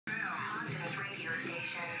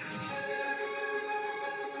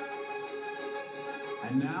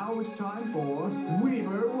And now it's time for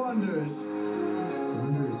Weaver Wonders.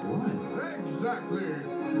 Wonders what? Exactly.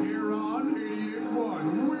 Here on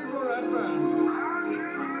 88.1 Weaver FM.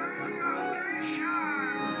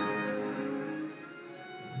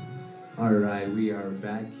 Alright, we are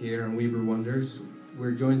back here on Weaver Wonders.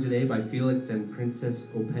 We're joined today by Felix and Princess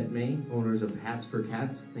Opetme, owners of Hats for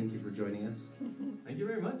Cats. Thank you for joining us. Thank you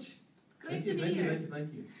very much. Great to be here.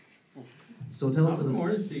 Thank you. So tell us Top of the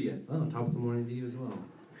morning to you. Oh, top of the morning to you as well.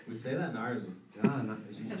 We say that in Ireland. Ah,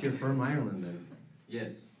 you're from Ireland then?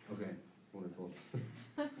 Yes. Okay, wonderful.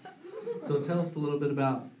 So tell us a little bit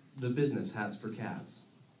about the business Hats for Cats.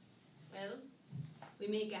 Well, we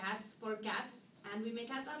make hats for cats, and we make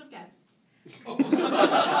hats out of cats.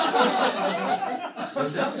 We're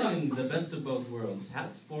adapting in the best of both worlds.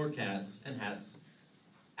 Hats for cats and hats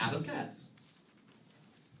out of cats.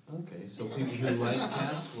 Okay, so people who like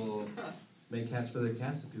cats will make hats for their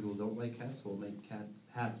cats, and people who don't like cats will make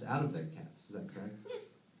hats out of their cats. Is that correct? Yes.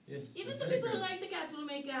 Yes. Even the people who like the cats will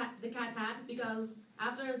make the cat hat because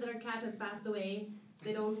after their cat has passed away,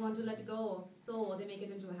 they don't want to let it go. So they make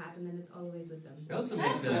it into a hat and then it's always with them. We also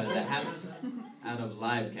make the hats out of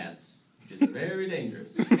live cats, which is very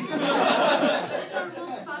dangerous. But it's our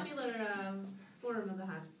most popular form of the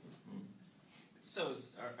hat. So,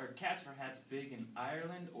 are Cats for Hats big in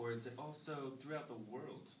Ireland, or is it also throughout the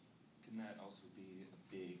world? Can that also be a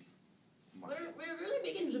big market? We're really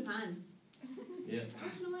big in Japan. Yeah.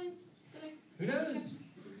 Don't you know why? Who knows?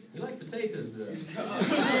 We like potatoes. Yeah, they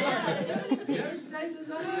do really potatoes.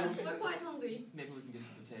 We're quite hungry. Maybe we can get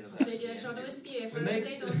some potatoes. Should you a shot of whiskey for We make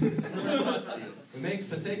potatoes? we make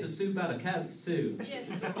potato soup out of cats too. Yeah.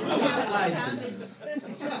 Side Cabbage. business.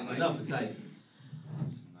 Enough potatoes.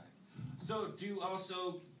 So, do you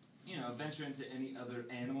also, venture into any other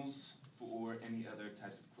animals or any other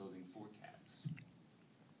types of clothing for cats?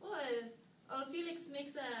 Well, Felix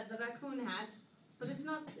makes the raccoon hat, but it's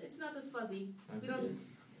not as fuzzy. We don't.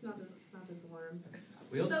 It's not as warm.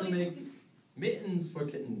 We also So make mittens for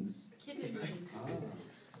kittens. kitten mittens.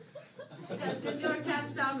 Because does your cat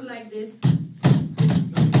sound like this?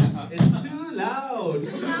 It's too loud.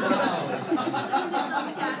 Too loud. Then it's on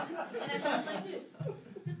the cat, and it sounds like this.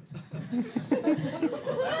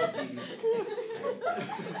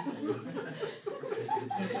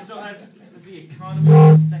 So has the economy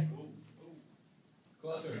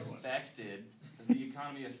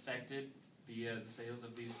affected the sales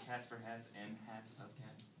of these Cats for Hats and hats of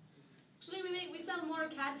cats? Actually, we sell more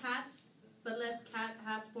cat hats, but less cat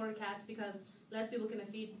hats for cats because less people can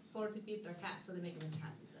afford to feed their cats, so they make them into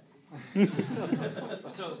hats instead.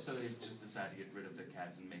 So they just decide to get rid of their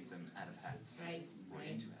cats and make them out of hats. Right. Or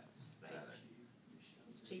into hats. Right.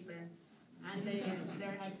 It's cheaper, and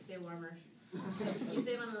their heads stay warmer. You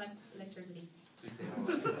save on electricity. So you save on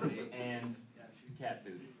electricity and cat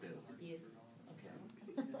food bills. Yes.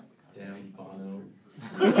 Okay. Damn Bono.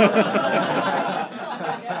 Yeah,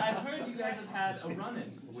 I've heard you guys have had a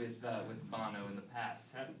run-in with Bono in the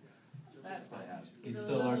past. How does that play out? He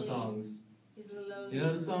stole our songs. He's a lonely. You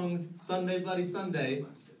know the song Sunday Bloody Sunday?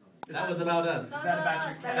 That was about us. Is that about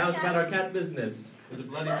your cat? That was about our cat business. It was a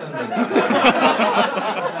bloody Sunday.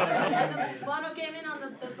 And Bono came in on the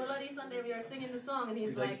Bloody Sunday. We were singing the song, and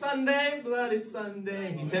he's like, Sunday Bloody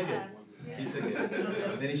Sunday. He took it. Yeah. He took it.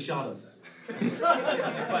 And then he shot us.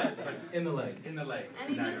 In the leg. In the leg. And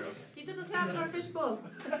he took a crap in our fishbowl.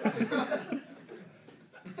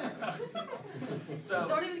 So,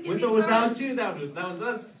 Don't even get With me or without started. you, that was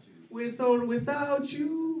us. With or without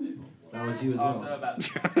you. That was you as also well. about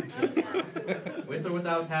With or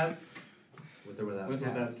without hats. With or without With or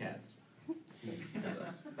cats? without cats.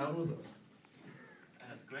 That was us.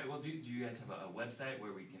 That's great. Well, do you guys have a website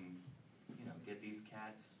where we can, get these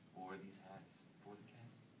cats or these hats for the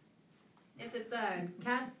cats? Yes, it's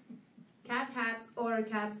cat hats or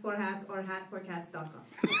cats for hats or hatforcats.com.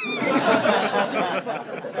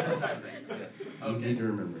 Yes. Easy to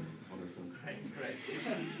remember. Wonderful. Great.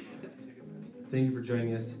 Thank you for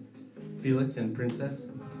joining us, Felix and Princess.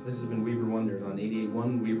 This has been Weaver Wonders on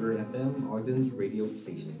 88.1 Weaver FM, Ogden's radio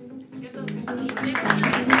station.